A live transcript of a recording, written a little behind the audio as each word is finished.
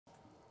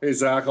Hey,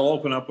 Zach, I'll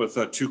open up with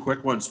two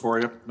quick ones for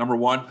you. Number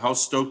one, how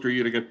stoked are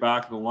you to get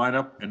back in the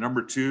lineup? And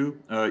number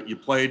two, you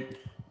played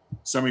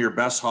some of your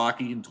best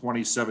hockey in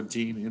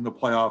 2017 in the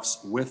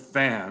playoffs with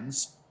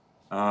fans.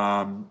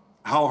 How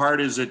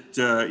hard is it,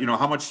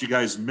 how much do you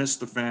guys miss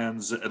the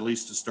fans, at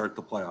least to start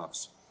the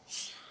playoffs?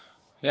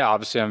 Yeah,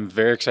 obviously I'm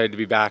very excited to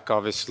be back.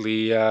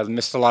 Obviously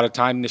missed a lot of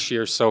time this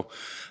year, so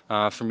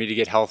for me to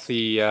get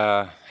healthy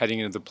heading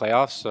into the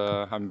playoffs,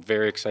 I'm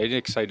very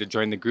excited to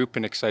join the group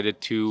and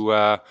excited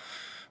to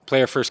play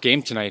our first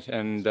game tonight.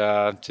 And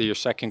to your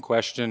second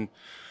question,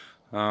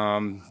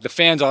 the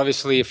fans,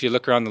 obviously, if you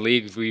look around the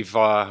league, we've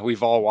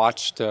all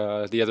watched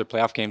the other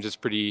playoff games. It's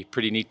pretty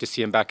neat to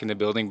see them back in the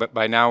building, but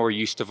by now we're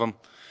used to them,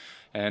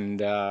 and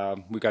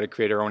we got to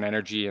create our own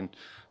energy. And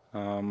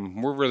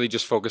we're really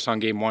just focused on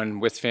game one,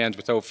 with fans,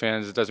 without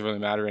fans. It doesn't really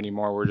matter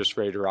anymore. We're just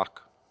ready to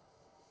rock.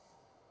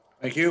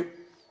 Thank you.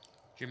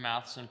 Jim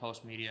Matheson,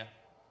 Post Media.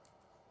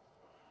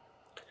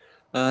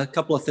 A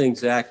couple of things,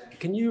 Zach.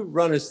 Can you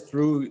run us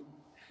through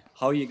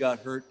how you got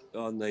hurt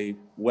on the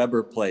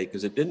Weber play?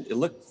 Because it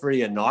looked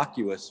pretty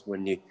innocuous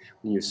when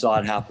you saw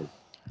it happen.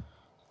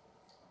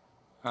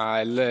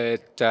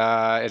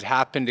 It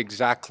happened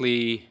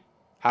exactly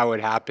how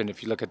it happened.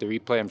 If you look at the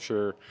replay, I'm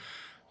sure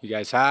you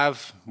guys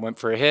have. Went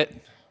for a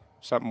hit,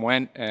 something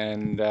went,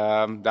 and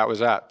that was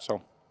that.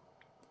 So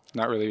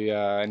not really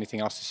anything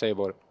else to say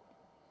about it.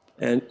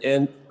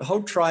 And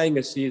how trying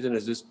a season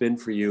has this been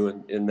for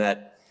you in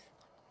that,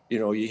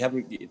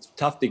 it's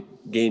tough to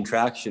gain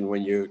traction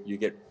when you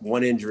get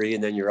one injury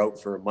and then you're out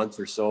for a month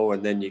or so,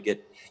 and then you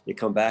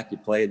come back, you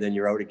play, and then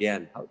you're out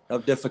again. How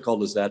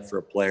difficult is that for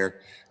a player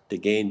to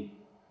gain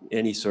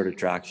any sort of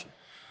traction?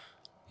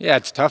 Yeah,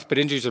 it's tough, but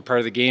injuries are part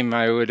of the game.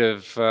 I would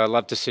have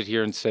loved to sit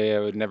here and say I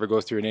would never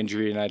go through an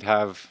injury and I'd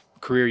have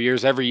career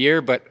years every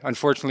year, but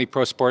unfortunately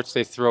pro sports,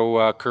 they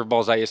throw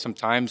curveballs at you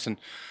sometimes, and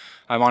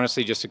I'm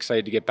honestly just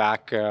excited to get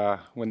back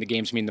when the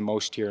games mean the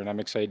most here, and I'm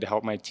excited to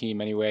help my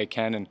team any way I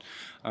can.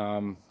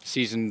 And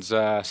season's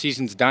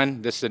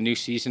done. This is a new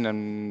season,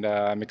 and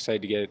I'm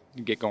excited to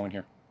get going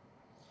here.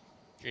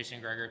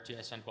 Jason Gregor,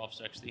 TSN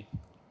 1260.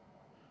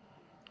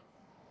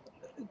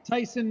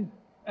 Tyson,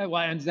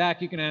 and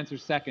Zach, you can answer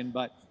second,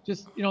 but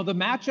just, the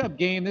matchup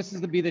game, this is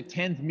to be the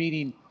 10th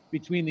meeting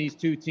between these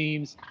two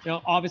teams.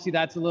 Obviously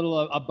that's a little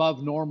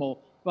above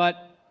normal,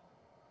 but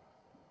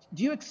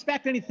do you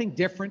expect anything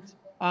different?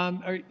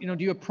 Or, do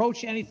you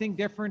approach anything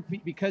different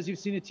because you've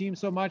seen a team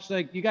so much?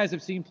 Like, you guys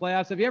have seen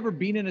playoffs. Have you ever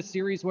been in a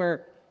series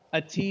where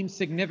a team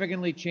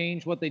significantly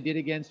changed what they did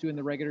against you in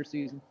the regular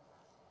season?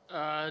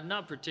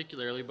 Not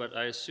particularly, but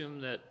I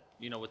assume that,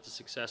 with the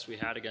success we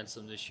had against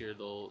them this year,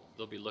 they'll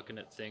be looking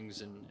at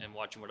things and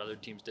watching what other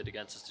teams did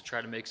against us to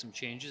try to make some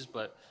changes.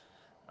 But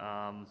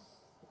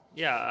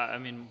yeah, I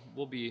mean,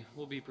 we'll be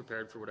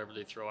prepared for whatever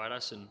they throw at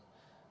us, and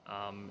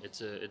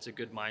it's a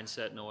good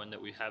mindset knowing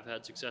that we have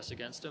had success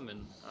against them,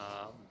 and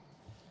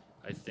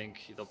I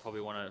think they'll probably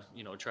want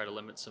to try to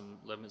limit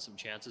some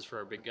chances for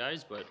our big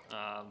guys. But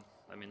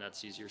I mean,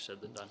 that's easier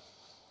said than done.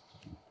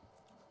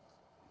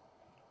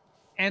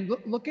 And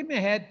looking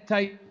ahead,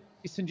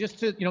 Tyson, just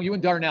to, you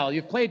and Darnell,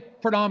 you've played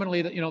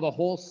predominantly the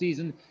whole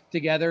season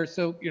together.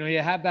 So, you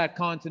have that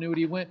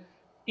continuity. When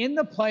in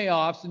the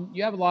playoffs, and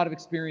you have a lot of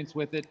experience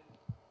with it,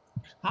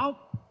 how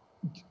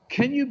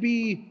can you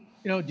be,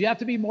 do you have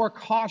to be more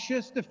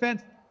cautious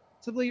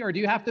defensively, or do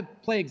you have to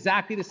play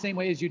exactly the same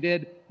way as you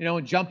did,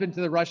 and jump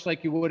into the rush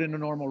like you would in a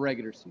normal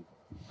regular season?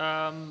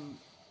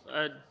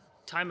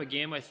 Time of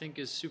game, I think,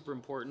 is super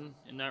important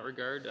in that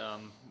regard.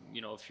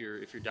 If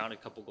you're down a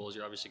couple goals,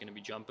 you're obviously going to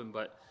be jumping,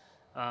 but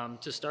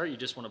to start, you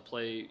just want to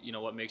play,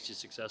 what makes you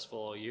successful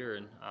all year.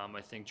 And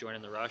I think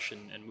joining the rush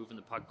and moving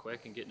the puck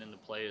quick and getting into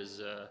play is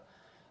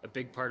a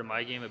big part of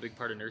my game, a big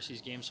part of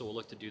Nursey's game. So we'll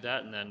look to do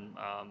that. And then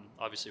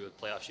obviously with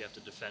playoffs, you have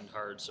to defend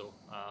hard. So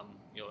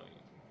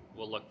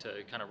we'll look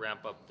to kind of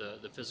ramp up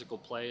the physical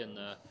play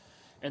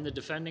and the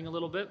defending a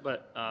little bit.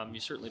 But you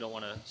certainly don't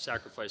want to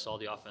sacrifice all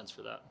the offense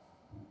for that.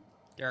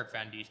 Derek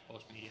Van Diest,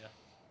 Post Media.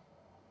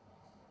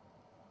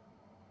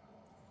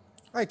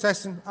 Hi,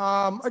 Tyson.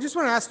 I just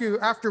want to ask you,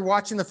 after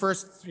watching the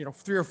first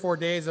 3 or 4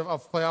 days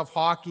of playoff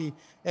hockey,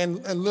 and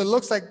it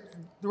looks like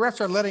the refs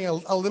are letting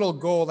a little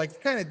go, like you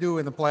kind of do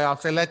in the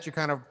playoffs. They let you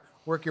kind of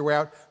work your way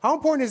out. How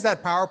important is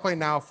that power play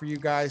now for you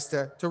guys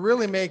to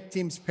really make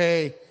teams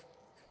pay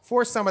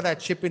for some of that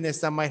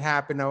chippiness that might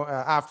happen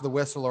after the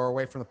whistle or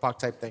away from the puck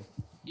type thing?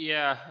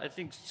 Yeah, I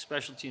think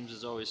special teams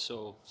is always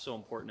so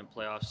important in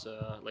playoffs.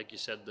 Like you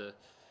said,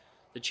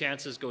 the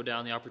chances go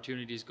down, the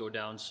opportunities go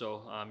down,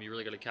 so you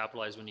really got to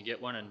capitalize when you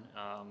get one, and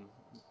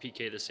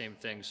PK the same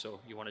thing, so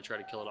you want to try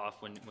to kill it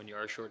off when you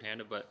are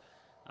shorthanded. But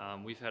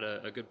we've had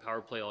a good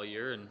power play all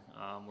year, and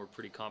we're a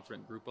pretty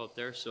confident group out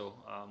there, so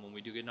when we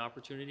do get an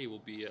opportunity, we'll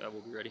be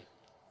ready.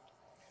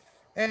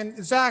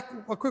 And Zach,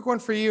 a quick one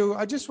for you.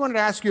 I just wanted to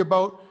ask you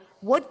about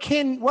what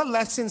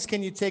lessons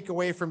can you take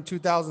away from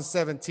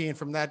 2017,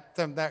 from that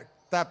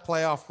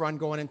playoff run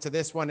going into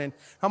this one, and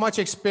how much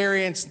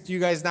experience do you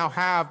guys now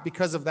have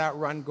because of that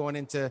run going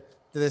into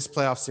this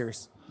playoff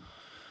series?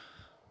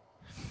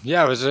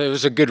 Yeah, it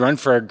was a good run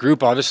for our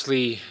group.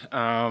 Obviously,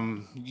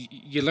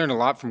 you learn a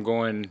lot from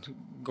going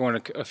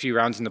a few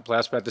rounds in the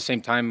playoffs, but at the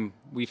same time,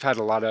 we've had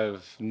a lot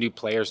of new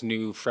players,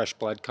 new fresh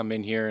blood come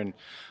in here, and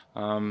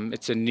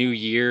it's a new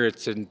year.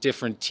 It's a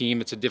different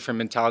team. It's a different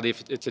mentality.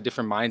 It's a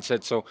different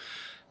mindset. So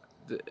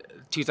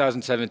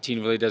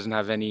 2017 really doesn't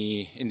have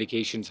any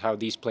indications how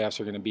these playoffs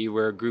are going to be.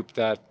 We're a group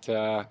that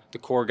the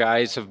core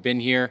guys have been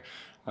here.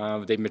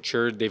 They've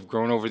matured. They've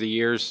grown over the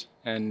years,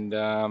 and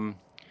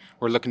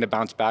we're looking to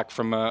bounce back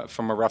from a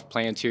rough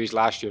playing series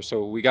last year.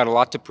 So we got a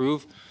lot to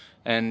prove,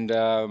 and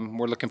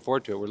we're looking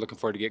forward to it. We're looking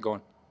forward to get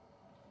going.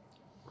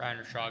 Ryan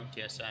Rashog,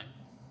 TSN.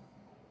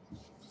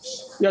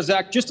 Yeah,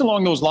 Zach, just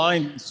along those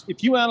lines,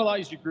 if you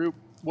analyze your group,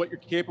 what you're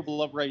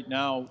capable of right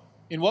now,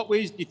 in what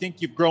ways do you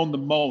think you've grown the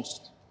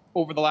most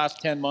over the last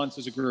 10 months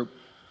as a group?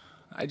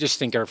 I just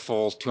think our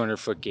full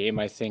 200-foot game,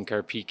 I think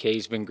our PK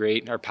has been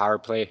great, our power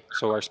play.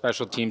 So our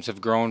special teams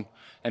have grown.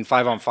 And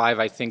 5-on-5,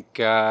 I think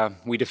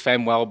we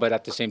defend well, but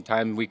at the same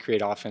time, we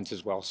create offense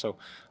as well. So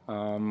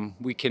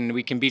we can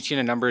beat you in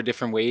a number of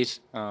different ways.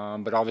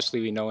 But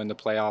obviously, we know in the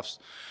playoffs,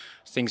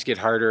 things get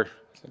harder.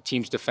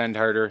 Teams defend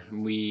harder.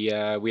 We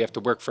have to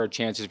work for our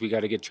chances. We got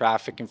to get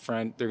traffic in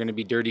front. They're going to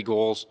be dirty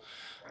goals.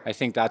 I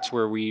think that's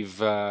where we've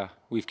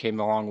came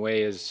a long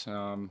way. Is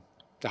to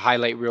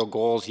highlight real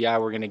goals. Yeah,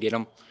 we're going to get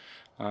them.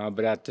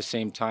 But at the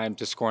same time,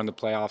 to score in the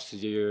playoffs,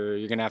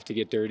 you're going to have to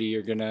get dirty.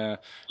 You're going to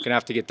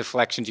have to get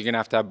deflections. You're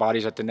going to have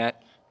bodies at the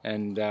net.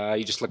 And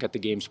you just look at the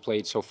games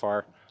played so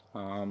far.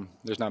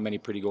 There's not many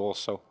pretty goals.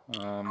 So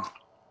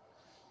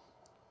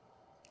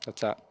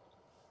that's that.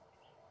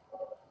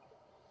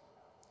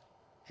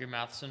 Drew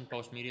Matheson,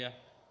 Post Media.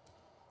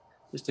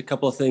 Just a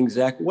couple of things,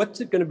 Zach. What's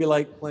it going to be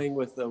like playing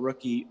with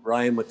rookie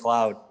Ryan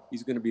McLeod?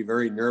 He's going to be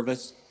very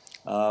nervous.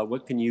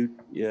 What can you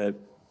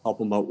help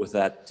him out with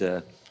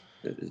that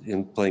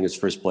in playing his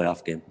first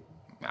playoff game?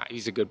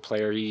 He's a good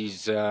player.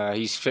 He's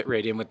fit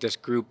right in with this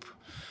group.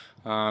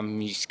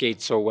 He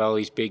skates so well.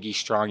 He's big. He's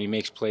strong. He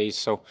makes plays.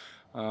 So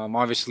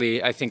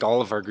obviously, I think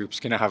all of our group's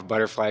going to have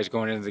butterflies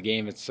going into the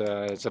game. It's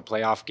a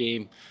playoff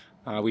game.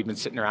 We've been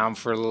sitting around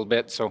for a little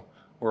bit, so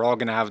we're all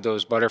going to have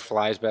those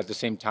butterflies. But at the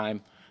same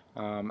time,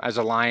 as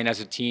a line, as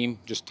a team,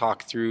 just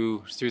talk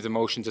through the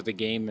motions of the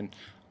game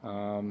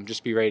and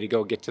just be ready to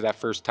go. Get to that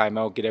first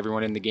timeout. Get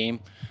everyone in the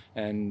game,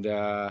 and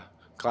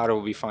Claudio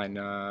will be fine.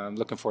 I'm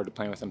looking forward to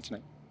playing with him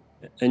tonight.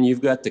 And you've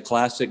got the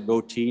classic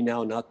goatee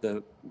now, not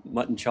the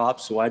mutton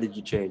chops. So why did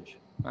you change?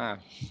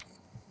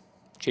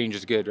 Change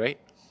is good, right?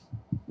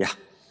 Yeah,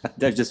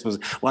 I just was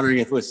wondering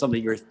if it was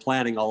something you were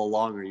planning all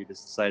along, or you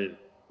just decided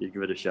you'd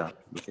give it a shot.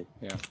 Okay.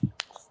 Yeah.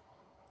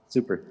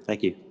 Super.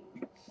 Thank you.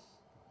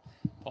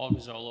 Paul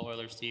Gazzolo,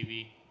 Oilers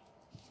TV.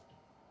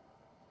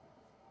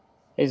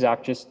 Hey,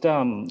 Zach, just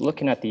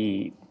looking at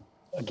the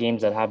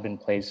games that have been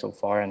played so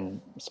far, and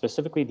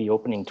specifically the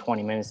opening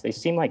 20 minutes, they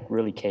seem like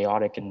really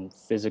chaotic and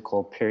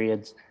physical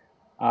periods.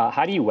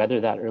 How do you weather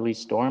that early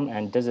storm,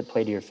 and does it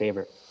play to your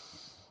favor?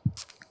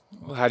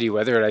 Well, how do you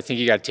weather it? I think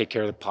you got to take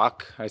care of the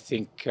puck. I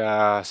think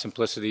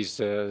simplicity is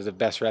the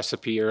best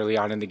recipe early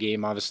on in the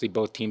game. Obviously,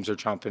 both teams are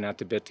chomping at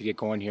the bit to get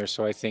going here,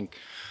 so I think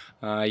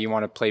you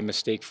want to play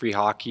mistake-free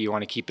hockey. You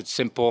want to keep it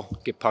simple,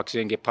 get pucks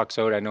in, get pucks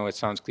out. I know it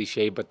sounds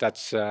cliche, but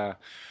that's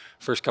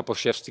first couple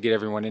shifts to get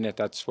everyone in it.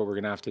 That's what we're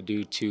going to have to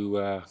do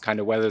to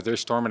kind of weather their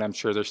storm, and I'm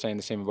sure they're saying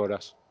the same about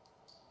us.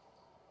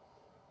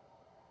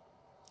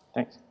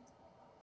 Thanks.